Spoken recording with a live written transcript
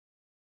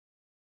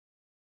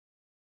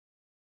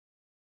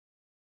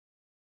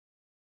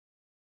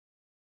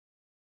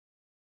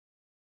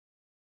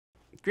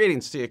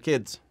Greetings to you,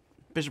 kids.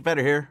 Bishop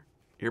Vedder here,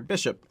 your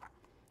bishop.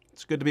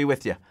 It's good to be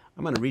with you.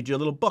 I'm going to read you a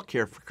little book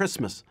here for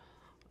Christmas.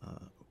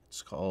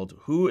 It's called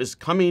Who is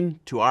Coming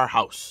to Our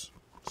House?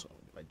 So,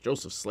 by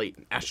Joseph Slate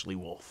and Ashley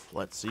Wolff.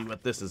 Let's see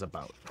what this is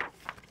about.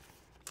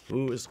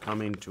 Who is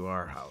coming to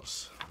our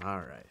house? All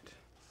right.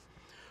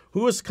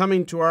 Who is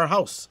coming to our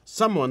house?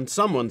 Someone,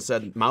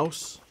 said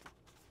Mouse.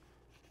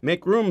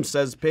 Make room,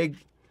 says Pig.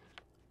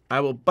 I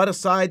will butt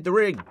aside the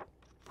rig.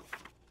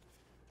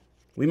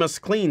 We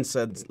must clean,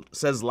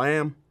 says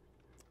Lamb.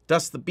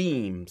 Dust the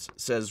beams,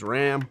 says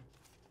Ram.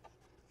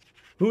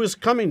 Who is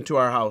coming to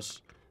our house?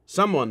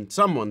 Someone,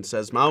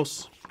 says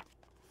Mouse.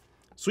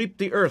 Sweep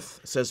the earth,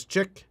 says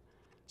Chick.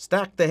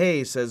 Stack the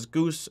hay, says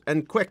Goose,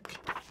 and quick.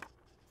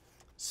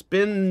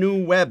 Spin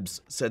new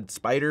webs, said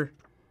Spider.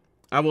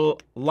 I will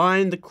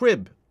line the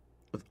crib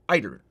with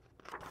eider.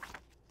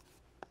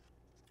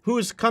 Who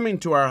is coming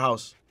to our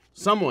house?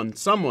 Someone,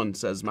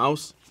 says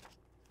Mouse.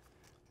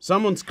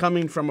 Someone's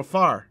coming from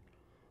afar.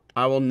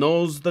 I will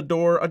nose the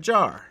door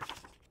ajar.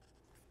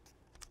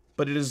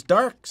 But it is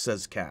dark,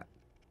 says Cat.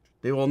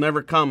 They will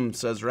never come,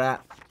 says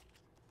Rat.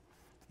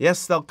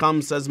 Yes, they'll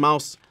come, says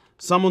Mouse.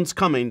 Someone's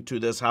coming to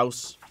this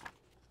house.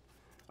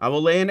 I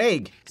will lay an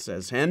egg,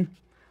 says Hen.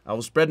 I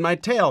will spread my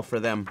tail for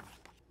them.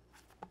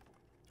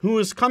 Who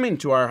is coming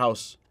to our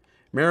house?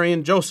 Mary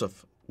and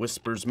Joseph,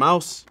 whispers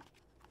Mouse.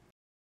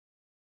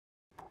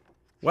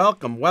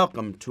 Welcome,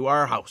 welcome to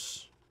our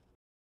house.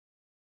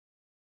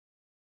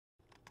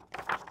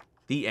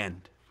 The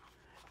end.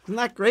 Isn't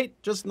that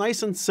great? Just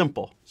nice and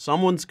simple.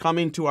 Someone's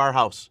coming to our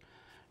house.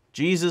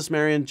 Jesus,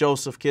 Mary, and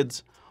Joseph,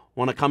 kids,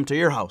 want to come to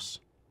your house.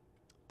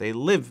 They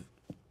live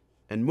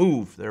and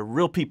move. They're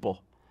real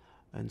people.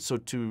 And so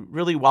to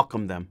really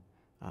welcome them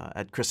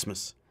at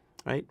Christmas,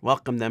 right?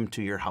 Welcome them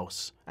to your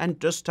house. And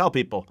just tell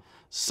people,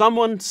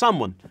 someone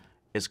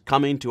is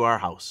coming to our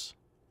house.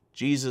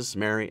 Jesus,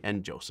 Mary,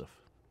 and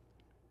Joseph.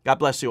 God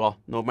bless you all.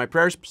 Know my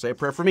prayers. Say a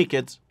prayer for me,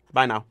 kids.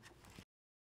 Bye now.